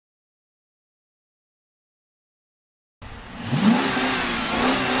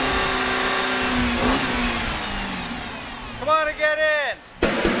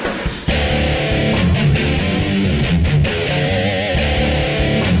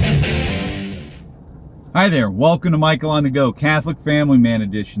Hi there, welcome to Michael on the Go, Catholic Family Man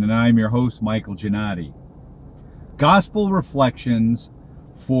Edition, and I'm your host, Michael Giannotti. Gospel Reflections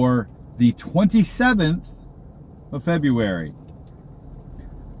for the 27th of February.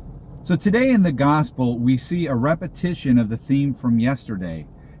 So today in the Gospel, we see a repetition of the theme from yesterday.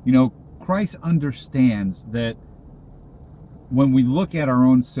 You know, Christ understands that when we look at our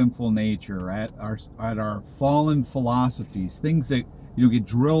own sinful nature, at our fallen philosophies, things that get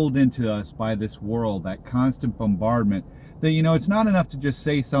drilled into us by this world, that constant bombardment, that it's not enough to just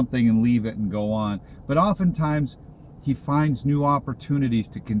say something and leave it and go on, but oftentimes he finds new opportunities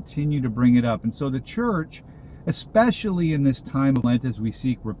to continue to bring it up. And so the church, especially in this time of Lent, as we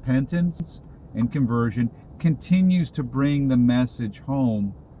seek repentance and conversion, continues to bring the message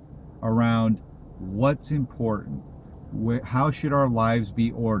home around what's important. How should our lives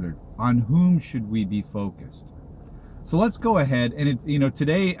be ordered? On whom should we be focused? So let's go ahead, and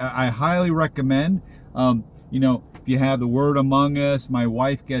today I highly recommend, if you have the Word Among Us, my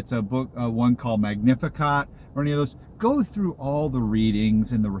wife gets a book, one called Magnificat, or any of those. Go through all the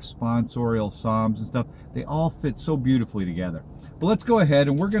readings and the responsorial psalms and stuff. They all fit so beautifully together. But let's go ahead,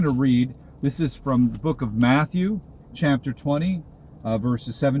 and we're going to read. This is from the book of Matthew, chapter 20,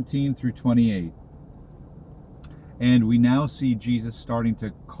 verses 17 through 28. And we now see Jesus starting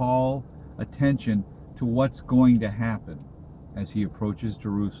to call attention to what's going to happen as he approaches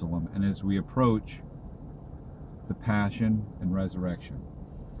Jerusalem and as we approach the Passion and Resurrection.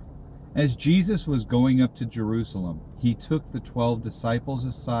 As Jesus was going up to Jerusalem, he took the 12 disciples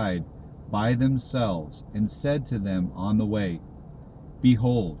aside by themselves and said to them on the way,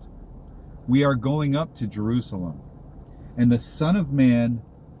 "Behold, we are going up to Jerusalem, and the Son of Man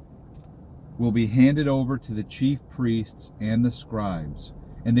will be handed over to the chief priests and the scribes,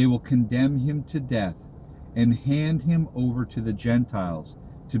 and they will condemn him to death and hand him over to the Gentiles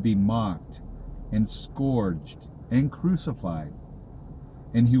to be mocked and scourged and crucified,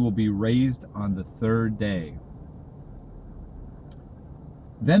 and he will be raised on the third day."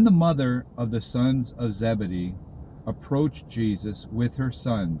 Then the mother of the sons of Zebedee approached Jesus with her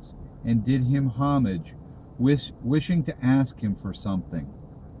sons and did him homage, wishing to ask him for something.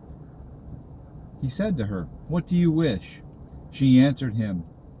 He said to her, "What do you wish?" She answered him,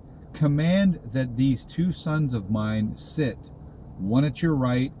 "Command that these two sons of mine sit, one at your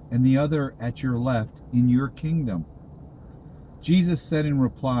right and the other at your left, in your kingdom." Jesus said in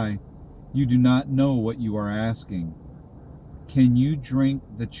reply, "You do not know what you are asking. Can you drink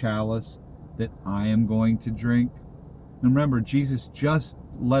the chalice that I am going to drink?" And remember, Jesus just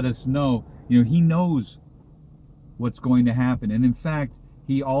let us know, he knows what's going to happen. And in fact,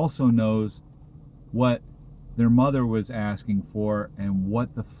 he also knows what their mother was asking for and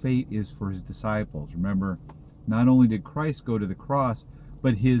what the fate is for his disciples. Remember, not only did Christ go to the cross,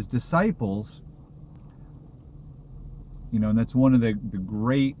 but his disciples, and that's one of the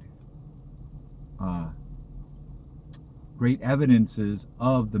great evidences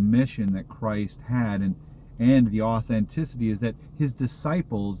of the mission that Christ had, and the authenticity is that his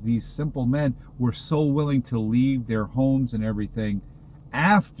disciples, these simple men, were so willing to leave their homes and everything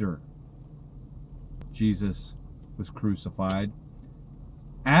after Jesus was crucified,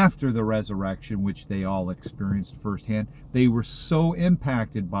 after the resurrection, which they all experienced firsthand. They were so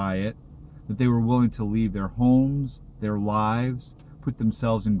impacted by it that they were willing to leave their homes, their lives, put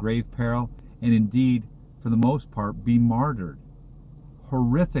themselves in grave peril, and indeed, for the most part, be martyred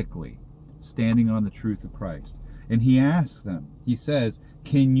horrifically, standing on the truth of Christ. And he asks them, he says,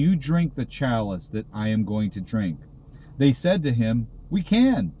 "Can you drink the chalice that I am going to drink?" They said to him, "We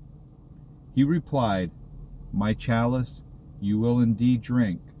can." He replied, "My chalice you will indeed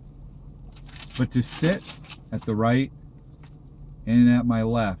drink, but to sit at the right and at my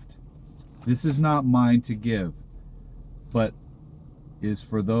left, this is not mine to give, but is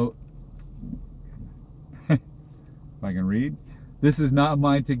for those," if I can read, "this is not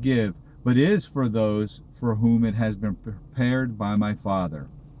mine to give, but is for those for whom it has been prepared by my Father."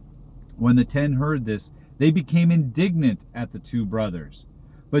 When the 10 heard this, they became indignant at the two brothers.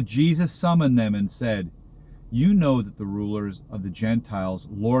 But Jesus summoned them and said, "You know that the rulers of the Gentiles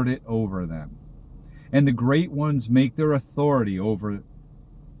lord it over them, and the great ones make their authority over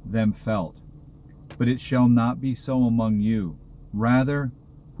them felt. But it shall not be so among you. Rather,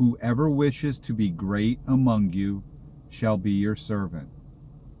 whoever wishes to be great among you shall be your servant.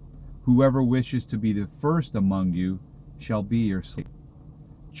 Whoever wishes to be the first among you shall be your slave.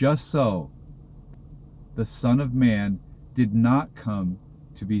 Just so, the Son of Man did not come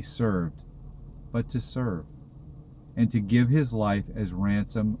to be served, but to serve, and to give his life as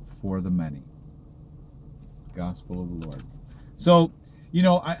ransom for the many." Gospel of the Lord. So,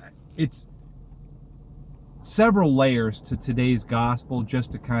 it's several layers to today's gospel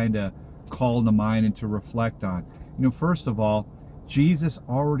just to kind of call to mind and to reflect on. You know, first of all, Jesus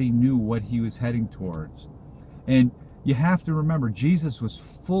already knew what he was heading towards. And you have to remember, Jesus was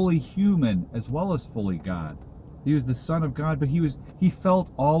fully human as well as fully God. He was the Son of God, but he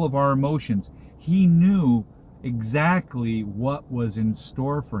felt all of our emotions. He knew exactly what was in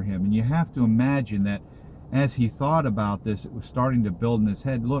store for him. And you have to imagine that as he thought about this, it was starting to build in his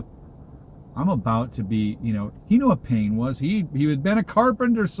head. Look, I'm about to be, you know, he knew what pain was. He had been a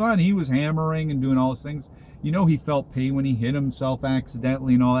carpenter's son. He was hammering and doing all those things. You know, he felt pain when he hit himself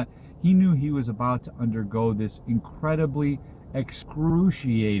accidentally and all that. He knew he was about to undergo this incredibly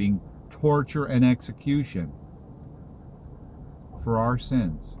excruciating torture and execution for our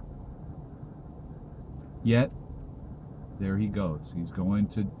sins. Yet, there he goes. He's going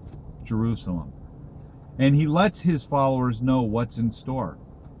to Jerusalem. And he lets his followers know what's in store.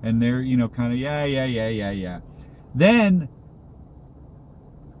 And they're, you know, kind of, yeah. Then,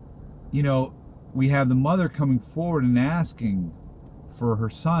 you know, we have the mother coming forward and asking for her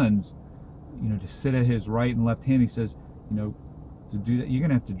sons, you know, to sit at his right and left hand. He says, you know, to do that, you're going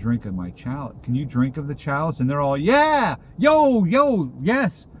to have to drink of my chalice. Can you drink of the chalice? And they're all, yeah, yo,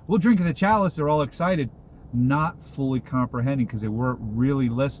 yes, we'll drink of the chalice. They're all excited, not fully comprehending because they weren't really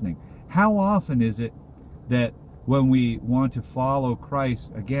listening. How often is it that when we want to follow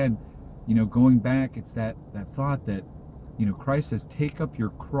Christ, again, you know, going back, it's that thought that, you know, Christ says, take up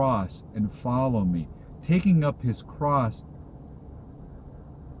your cross and follow me. Taking up his cross,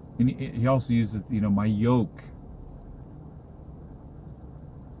 and he also uses, you know, my yoke.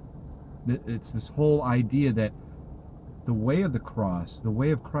 It's this whole idea that the way of the cross, the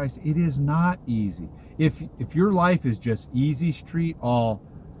way of Christ, it is not easy. If your life is just easy street, all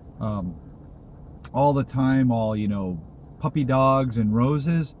the time, all, you know, puppy dogs and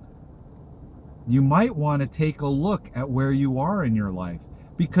roses, you might want to take a look at where you are in your life,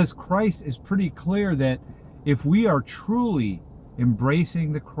 because Christ is pretty clear that if we are truly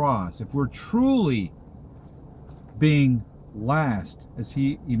embracing the cross, if we're truly being last, as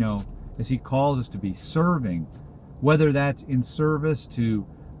he, you know, as he calls us to be, serving, whether that's in service to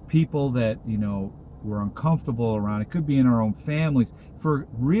people that, you know, we're uncomfortable around, it could be in our own families, if we're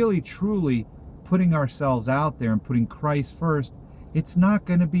really truly putting ourselves out there and putting Christ first, it's not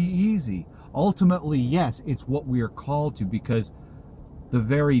going to be easy. Ultimately, yes, it's what we are called to, because the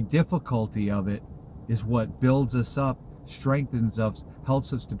very difficulty of it is what builds us up, strengthens us,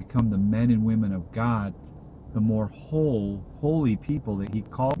 helps us to become the men and women of God, the more holy people that he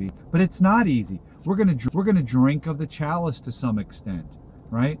called me. But it's not easy. We're going to drink of the chalice to some extent,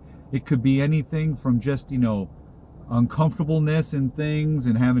 right? It could be anything from just, you know, uncomfortableness in things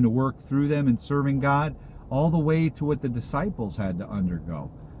and having to work through them and serving God, all the way to what the disciples had to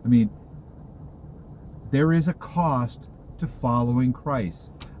undergo. I mean, there is a cost to following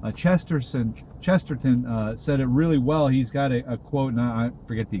Christ. Chesterton said it really well. He's got a quote, and I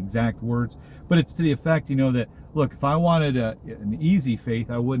forget the exact words, but it's to the effect, you know, that, look, if I wanted an easy faith,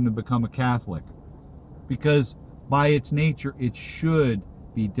 I wouldn't have become a Catholic, because by its nature, it should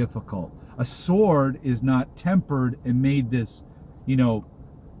be difficult. A sword is not tempered and made this, you know,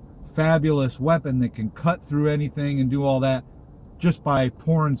 fabulous weapon that can cut through anything and do all that just by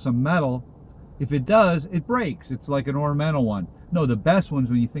pouring some metal. If it does, it breaks. It's like an ornamental one. No, the best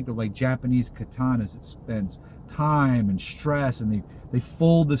ones, when you think of like Japanese katanas, it spends time and stress, and they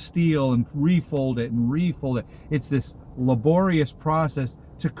fold the steel and refold it and refold it. It's this laborious process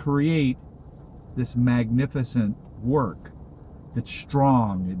to create this magnificent work that's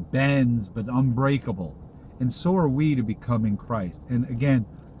strong, it bends, but unbreakable. And so are we to become in Christ. And again,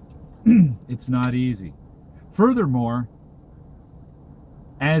 it's not easy. Furthermore,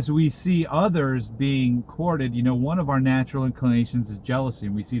 as we see others being courted, you know, one of our natural inclinations is jealousy.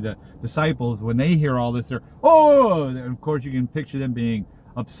 And we see the disciples, when they hear all this, they're, oh, and of course you can picture them being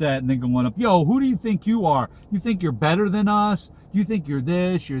upset and then going up, yo, who do you think you are? You think you're better than us? You think you're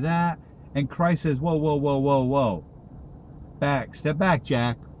this, you're that? And Christ says, whoa. Step back,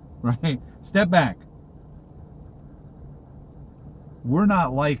 Jack, right? Step back. We're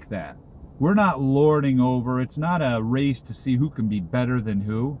not like that. We're not lording over. It's not a race to see who can be better than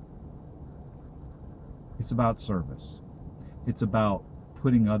who. It's about service. It's about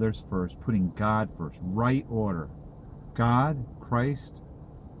putting others first, putting God first, right order. God, Christ,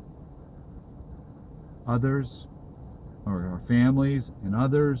 others, or our families and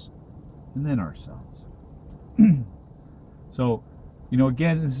others, and then ourselves. So, you know,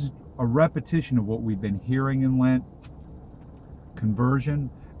 again, this is a repetition of what we've been hearing in Lent. Conversion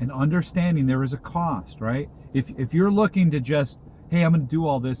and understanding there is a cost, right? If you're looking to just, hey, I'm going to do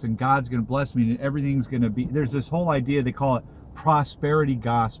all this and God's going to bless me and everything's going to be, there's this whole idea, they call it prosperity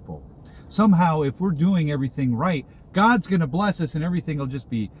gospel. Somehow, if we're doing everything right, God's going to bless us and everything will just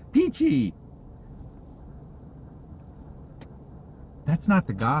be peachy. That's not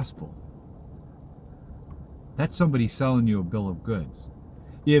the gospel. That's somebody selling you a bill of goods.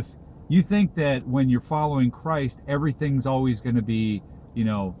 If you think that when you're following Christ, everything's always going to be, you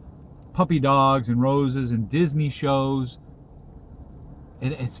know, puppy dogs and roses and Disney shows,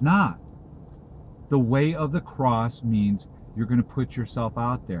 it's not. The way of the cross means you're going to put yourself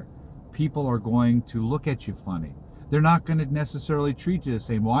out there. People are going to look at you funny. They're not going to necessarily treat you the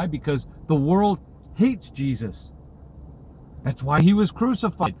same. Why? Because the world hates Jesus. That's why he was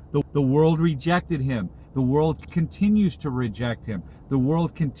crucified. The world rejected him. The world continues to reject him. The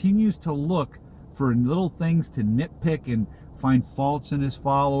world continues to look for little things to nitpick and find faults in his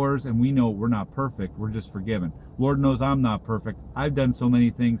followers. And we know we're not perfect. We're just forgiven. Lord knows I'm not perfect. I've done so many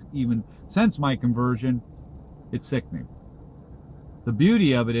things even since my conversion. It's sickening. The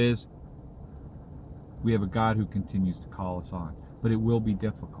beauty of it is we have a God who continues to call us on. But it will be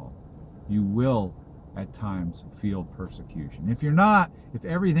difficult. You will at times feel persecution. If you're not, if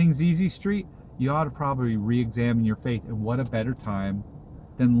everything's easy street, you ought to probably re-examine your faith. And what a better time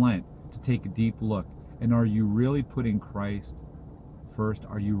than Lent to take a deep look. And are you really putting Christ first?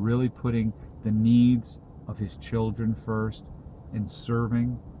 Are you really putting the needs of his children first and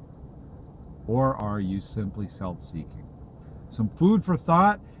serving? Or are you simply self-seeking? Some food for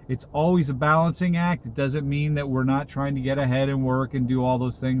thought. It's always a balancing act. It doesn't mean that we're not trying to get ahead and work and do all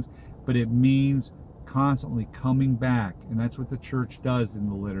those things, but it means constantly coming back. And that's what the church does in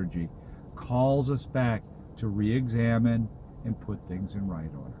the liturgy. Calls us back to re-examine and put things in right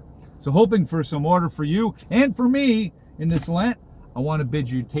order. So hoping for some order for you and for me in this Lent, I want to bid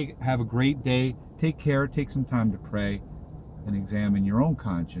you have a great day. Take care. Take some time to pray and examine your own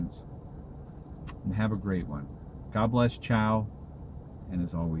conscience. And have a great one. God bless. Ciao. And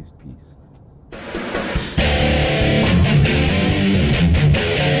as always, peace.